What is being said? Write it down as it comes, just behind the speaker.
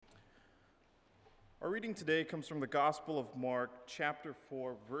Our reading today comes from the Gospel of Mark, chapter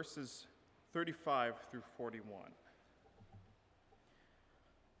 4, verses 35 through 41.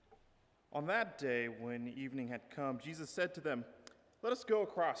 On that day, when evening had come, Jesus said to them, "Let us go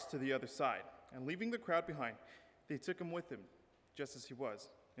across to the other side." And leaving the crowd behind, they took him with them, just as he was,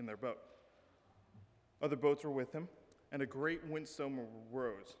 in their boat. Other boats were with him, and a great windstorm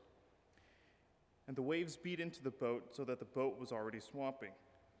rose. And the waves beat into the boat so that the boat was already swamping.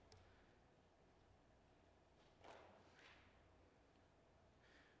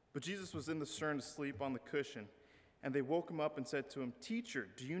 But Jesus was in the stern asleep on the cushion, and they woke him up and said to him, "Teacher,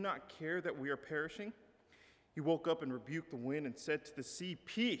 do you not care that we are perishing?" He woke up and rebuked the wind and said to the sea,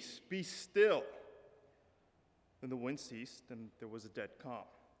 "Peace, be still." Then the wind ceased, and there was a dead calm.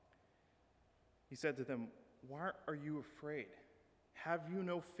 He said to them, "Why are you afraid? Have you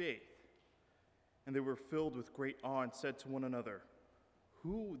no faith?" And they were filled with great awe and said to one another,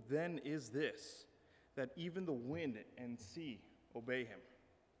 "Who then is this, that even the wind and sea obey him?"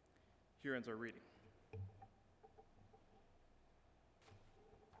 Here ends our reading.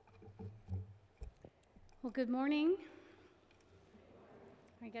 Well, good morning.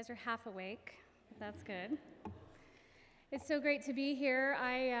 You guys are half awake, but that's good. It's so great to be here.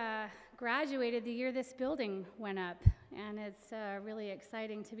 I graduated the year this building went up, and it's really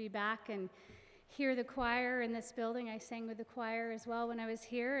exciting to be back and hear the choir in this building. I sang with the choir as well when I was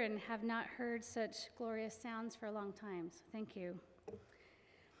here and have not heard such glorious sounds for a long time, so thank you.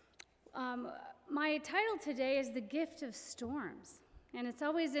 My title today is The Gift of Storms. And it's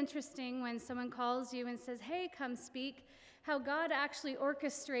always interesting when someone calls you and says, "Hey, come speak," how God actually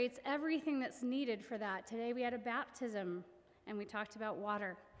orchestrates everything that's needed for that. Today we had a baptism, and we talked about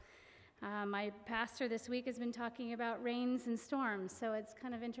water. My pastor this week has been talking about rains and storms, so it's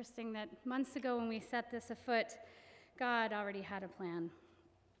kind of interesting that months ago when we set this afoot, God already had a plan.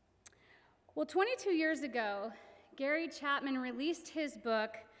 Well, 22 years ago, Gary Chapman released his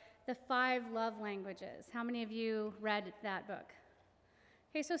book, The 5 Love Languages. How many of you read that book?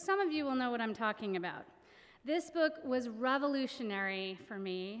 Okay, so some of you will know what I'm talking about. This book was revolutionary for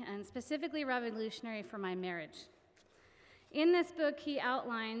me, and specifically revolutionary for my marriage. In this book, he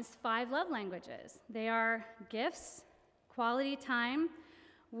outlines 5 love languages. They are gifts, quality time,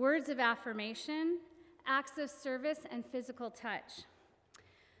 words of affirmation, acts of service, and physical touch.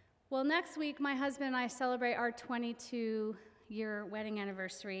 Well, next week, my husband and I celebrate our 22-year wedding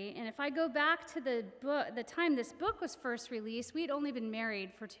anniversary, and if I go back to the time this book was first released, we'd only been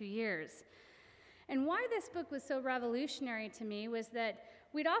married for 2 years. And why this book was so revolutionary to me was that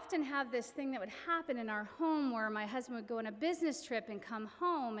we'd often have this thing that would happen in our home where my husband would go on a business trip and come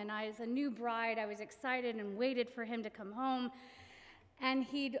home, and I, as a new bride, I was excited and waited for him to come home, and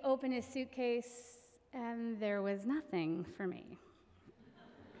he'd open his suitcase, and there was nothing for me.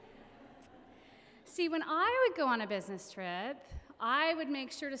 See, when I would go on a business trip, I would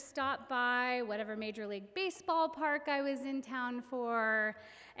make sure to stop by whatever Major League Baseball park I was in town for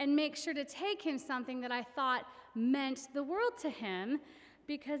and make sure to take him something that I thought meant the world to him,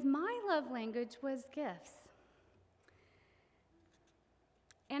 because my love language was gifts.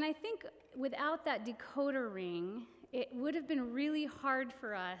 And I think without that decoder ring, it would have been really hard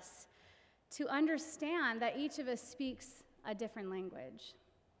for us to understand that each of us speaks a different language.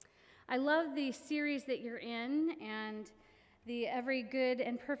 I love the series that you're in, and the every good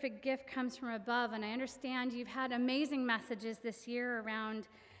and perfect gift comes from above, and I understand you've had amazing messages this year around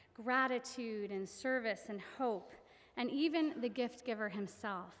gratitude and service and hope, and even the gift giver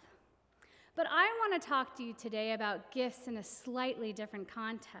himself. But I want to talk to you today about gifts in a slightly different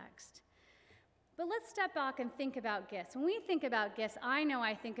context. But let's step back and think about gifts. When we think about gifts, I know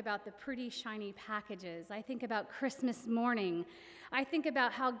I think about the pretty shiny packages. I think about Christmas morning. I think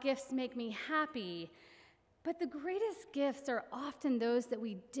about how gifts make me happy. But the greatest gifts are often those that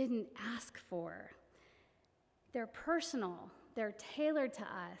we didn't ask for. They're personal, they're tailored to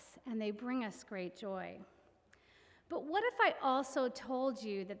us, and they bring us great joy. But what if I also told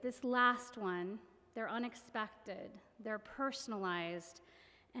you that this last one, they're unexpected, they're personalized,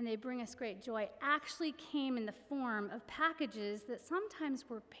 and they bring us great joy, actually came in the form of packages that sometimes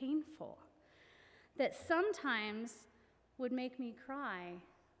were painful, that sometimes would make me cry,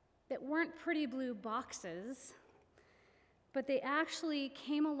 that weren't pretty blue boxes, but they actually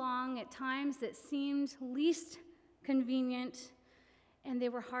came along at times that seemed least convenient, and they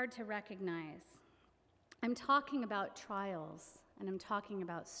were hard to recognize. I'm talking about trials, and I'm talking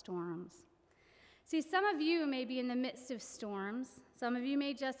about storms. See, some of you may be in the midst of storms. Some of you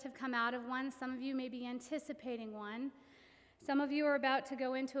may just have come out of one. Some of you may be anticipating one. Some of you are about to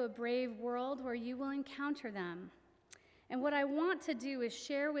go into a brave world where you will encounter them. And what I want to do is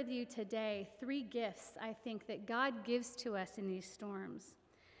share with you today 3 gifts I think that God gives to us in these storms.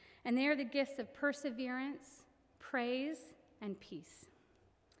 And they are the gifts of perseverance, praise, and peace.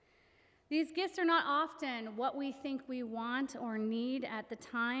 These gifts are not often what we think we want or need at the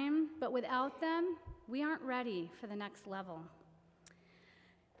time, but without them, we aren't ready for the next level.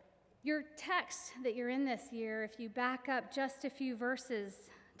 Your text that you're in this year, if you back up just a few verses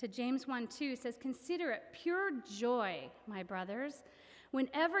to James 1:2, says, "Consider it pure joy, my brothers,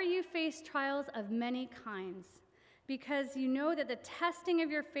 whenever you face trials of many kinds, because you know that the testing of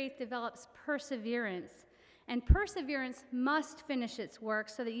your faith develops perseverance. And perseverance must finish its work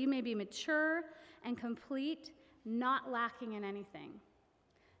so that you may be mature and complete, not lacking in anything."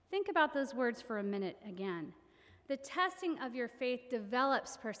 Think about those words for a minute again. The testing of your faith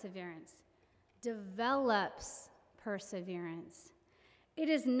develops perseverance. Develops perseverance. It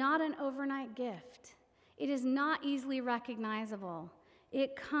is not an overnight gift. It is not easily recognizable.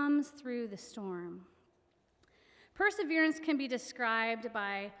 It comes through the storm. Perseverance can be described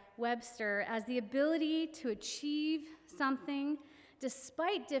by Webster as the ability to achieve something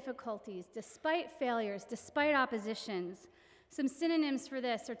despite difficulties, despite failures, despite oppositions. Some synonyms for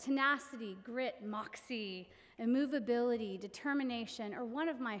this are tenacity, grit, moxie, immovability, determination, or one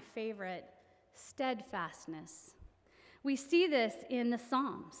of my favorite, steadfastness. We see this in the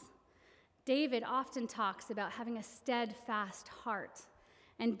Psalms. David often talks about having a steadfast heart,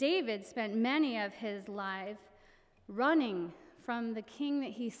 and David spent many of his life running from the king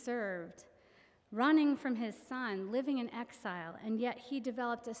that he served, running from his son, living in exile, and yet he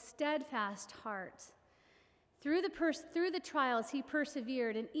developed a steadfast heart. Through the trials, he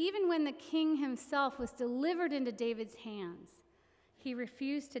persevered, and even when the king himself was delivered into David's hands, he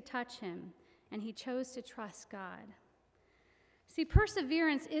refused to touch him, and he chose to trust God. See,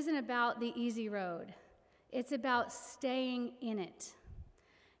 perseverance isn't about the easy road. It's about staying in it.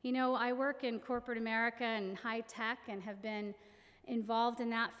 You know, I work in corporate America and high tech and have been involved in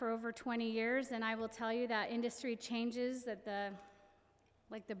that for over 20 years, and I will tell you that industry changes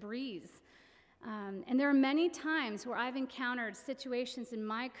like the breeze. And there are many times where I've encountered situations in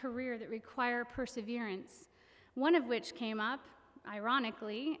my career that require perseverance, one of which came up,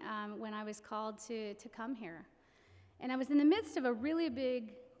 ironically, when I was called to come here. And I was in the midst of a really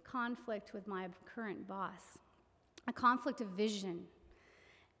big conflict with my current boss, a conflict of vision.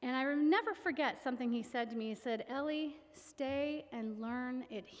 And I will never forget something he said to me. He said, "Ellie, stay and learn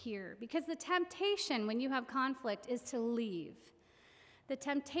it here." Because the temptation when you have conflict is to leave. The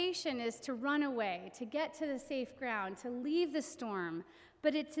temptation is to run away, to get to the safe ground, to leave the storm.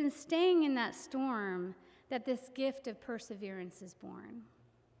 But it's in staying in that storm that this gift of perseverance is born.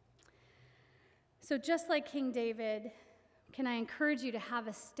 So just like King David, can I encourage you to have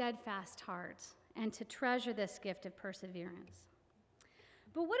a steadfast heart and to treasure this gift of perseverance?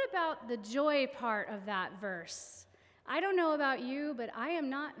 But what about the joy part of that verse? I don't know about you, but I am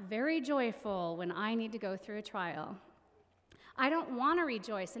not very joyful when I need to go through a trial. I don't want to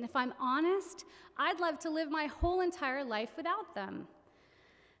rejoice, and if I'm honest, I'd love to live my whole entire life without them.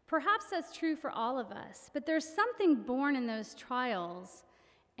 Perhaps that's true for all of us, but there's something born in those trials,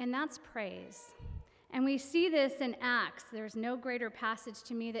 and that's praise. And we see this in Acts. There's no greater passage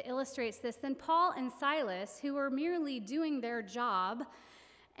to me that illustrates this than Paul and Silas, who were merely doing their job,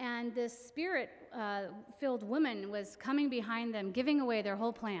 and this spirit-filled woman was coming behind them, giving away their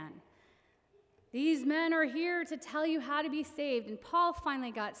whole plan. "These men are here to tell you how to be saved." And Paul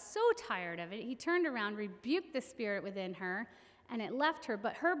finally got so tired of it, he turned around, rebuked the spirit within her, and it left her.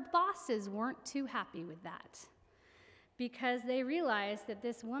 But her bosses weren't too happy with that, because they realized that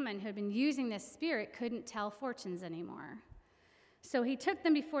this woman who had been using this spirit couldn't tell fortunes anymore. So he took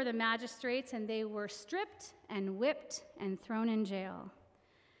them before the magistrates, and they were stripped and whipped and thrown in jail.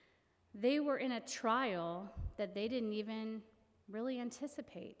 They were in a trial that they didn't even really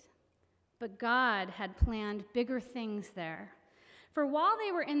anticipate. But God had planned bigger things there. For while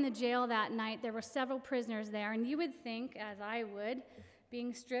they were in the jail that night, there were several prisoners there, and you would think, as I would,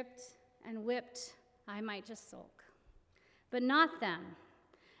 being stripped and whipped, I might just sulk. But not them.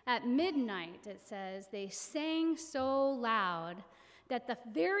 At midnight, it says, they sang so loud that the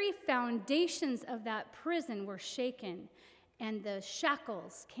very foundations of that prison were shaken, and the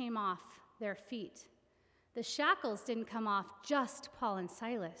shackles came off their feet. The shackles didn't come off just Paul and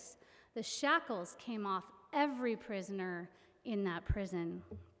Silas. The shackles came off every prisoner in that prison.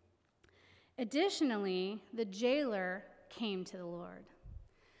 Additionally, the jailer came to the Lord.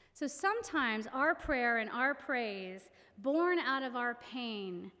 So sometimes our prayer and our praise, born out of our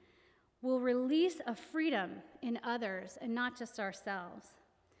pain, will release a freedom in others and not just ourselves.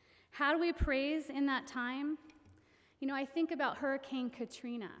 How do we praise in that time? You know, I think about Hurricane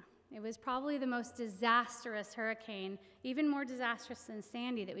Katrina. It was probably the most disastrous hurricane, even more disastrous than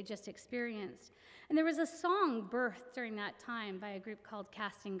Sandy that we just experienced. And there was a song birthed during that time by a group called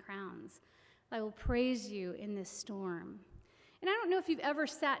Casting Crowns. I will praise you in this storm. And I don't know if you've ever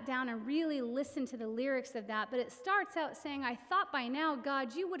sat down and really listened to the lyrics of that, but it starts out saying, I thought by now,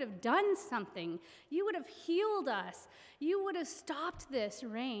 God, you would have done something. You would have healed us. You would have stopped this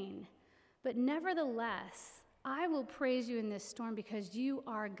rain. But nevertheless, I will praise you in this storm because you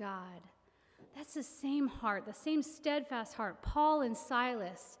are God. That's the same heart, the same steadfast heart Paul and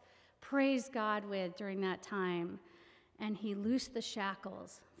Silas praised God with during that time. And he loosed the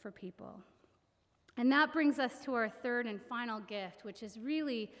shackles for people. And that brings us to our third and final gift, which is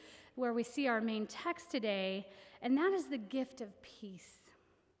really where we see our main text today, and that is the gift of peace.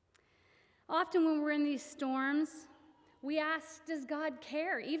 Often when we're in these storms, we ask, does God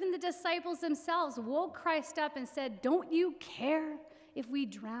care? Even the disciples themselves woke Christ up and said, don't you care if we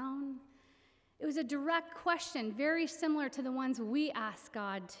drown? It was a direct question, very similar to the ones we ask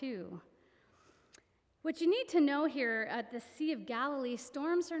God too. What you need to know here at the Sea of Galilee,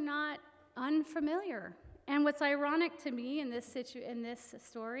 storms are not unfamiliar. And what's ironic to me in this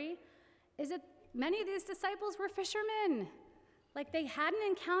story is that many of these disciples were fishermen. Like they hadn't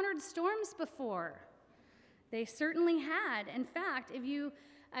encountered storms before. They certainly had. In fact,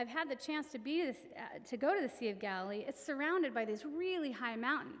 I've had the chance to go to the Sea of Galilee. It's surrounded by these really high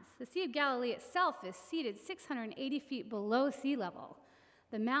mountains. The Sea of Galilee itself is seated 680 feet below sea level.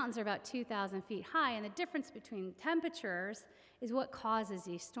 The mountains are about 2,000 feet high, and the difference between temperatures is what causes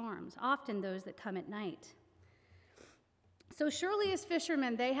these storms, often those that come at night. So surely as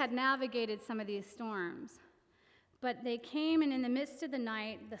fishermen, they had navigated some of these storms. But they came, and in the midst of the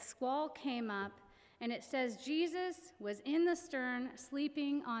night, the squall came up, and it says Jesus was in the stern,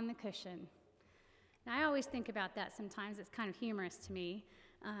 sleeping on the cushion. Now, I always think about that sometimes. It's kind of humorous to me.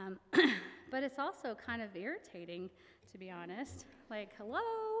 But it's also kind of irritating, to be honest. Like, hello?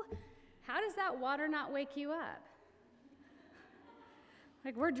 How does that water not wake you up?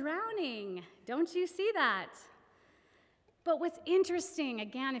 Like, we're drowning. Don't you see that? But what's interesting,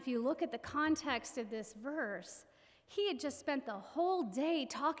 again, if you look at the context of this verse, he had just spent the whole day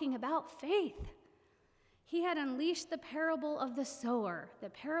talking about faith. He had unleashed the parable of the sower, the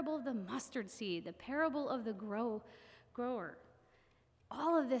parable of the mustard seed, the parable of the grower.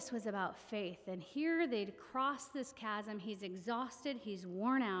 All of this was about faith. And here they'd crossed this chasm. He's exhausted. He's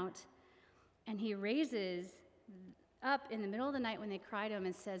worn out. And he raises up in the middle of the night when they cry to him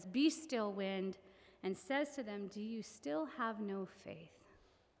and says, "Be still, wind," and says to them, "Do you still have no faith?"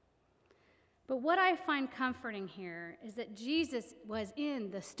 But what I find comforting here is that Jesus was in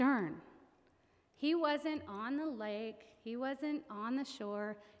the stern. He wasn't on the lake. He wasn't on the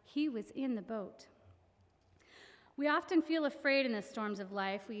shore. He was in the boat. We often feel afraid in the storms of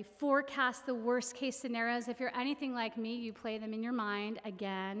life. We forecast the worst case scenarios. If you're anything like me, you play them in your mind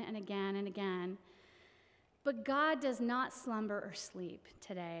again and again and again. But God does not slumber or sleep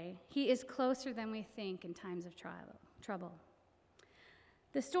today. He is closer than we think in times of trouble.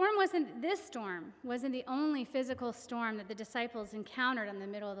 This storm wasn't the only physical storm that the disciples encountered in the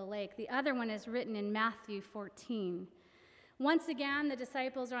middle of the lake. The other one is written in Matthew 14. Once again, the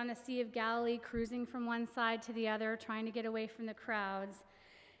disciples are on the Sea of Galilee, cruising from one side to the other, trying to get away from the crowds.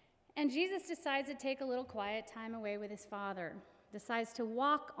 And Jesus decides to take a little quiet time away with his Father, decides to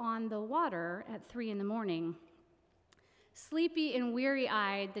walk on the water at 3 a.m. Sleepy and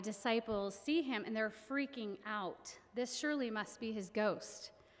weary-eyed, the disciples see him, and they're freaking out. This surely must be his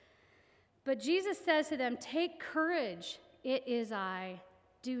ghost. But Jesus says to them, "Take courage, it is I.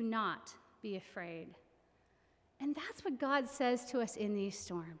 Do not be afraid." And that's what God says to us in these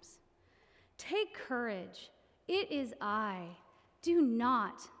storms. Take courage, it is I. Do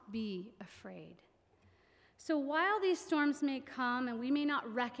not be afraid. So while these storms may come and we may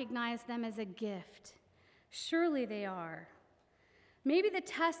not recognize them as a gift, surely they are. Maybe the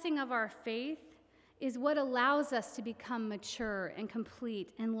testing of our faith is what allows us to become mature and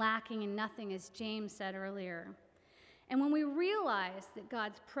complete and lacking in nothing, as James said earlier. And when we realize that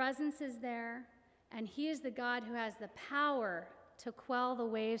God's presence is there and he is the God who has the power to quell the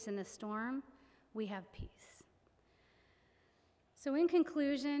waves in the storm, we have peace. So in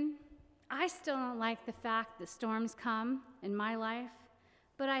conclusion, I still don't like the fact that storms come in my life,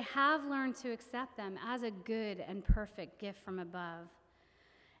 but I have learned to accept them as a good and perfect gift from above.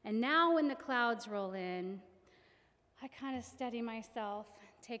 And now when the clouds roll in, I kind of steady myself,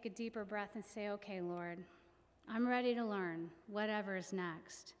 take a deeper breath and say, "Okay, Lord, I'm ready to learn whatever is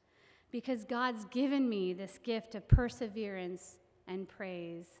next, because God's given me this gift of perseverance and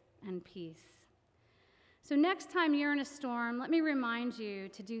praise and peace." So next time you're in a storm, let me remind you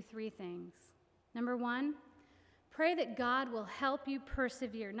to do 3 things. Number 1, pray that God will help you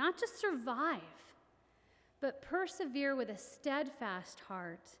persevere, not just survive, but persevere with a steadfast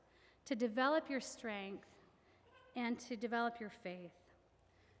heart to develop your strength and to develop your faith.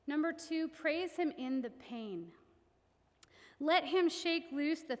 Number 2, praise him in the pain. Let him shake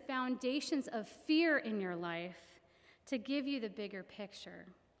loose the foundations of fear in your life to give you the bigger picture.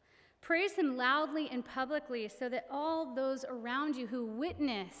 Praise him loudly and publicly so that all those around you who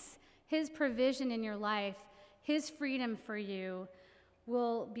witness his provision in your life, his freedom for you,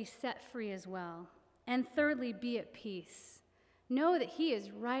 will be set free as well. And thirdly, be at peace. Know that he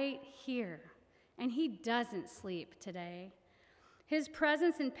is right here, and he doesn't sleep today. His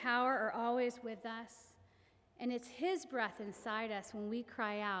presence and power are always with us, and it's his breath inside us when we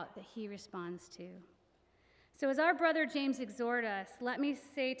cry out that he responds to. So as our brother James exhorts us, let me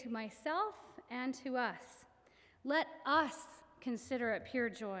say to myself and to us, let us consider it pure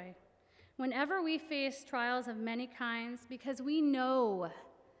joy whenever we face trials of many kinds, because we know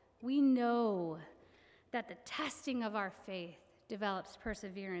that the testing of our faith develops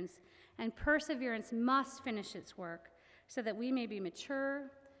perseverance, and perseverance must finish its work so that we may be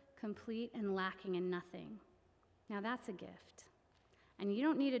mature, complete, and lacking in nothing. Now that's a gift, and you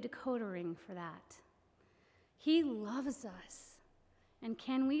don't need a decoder ring for that. He loves us, and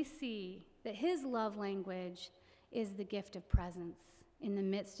can we see that his love language is the gift of presence in the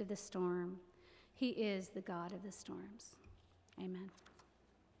midst of the storm? He is the God of the storms. Amen.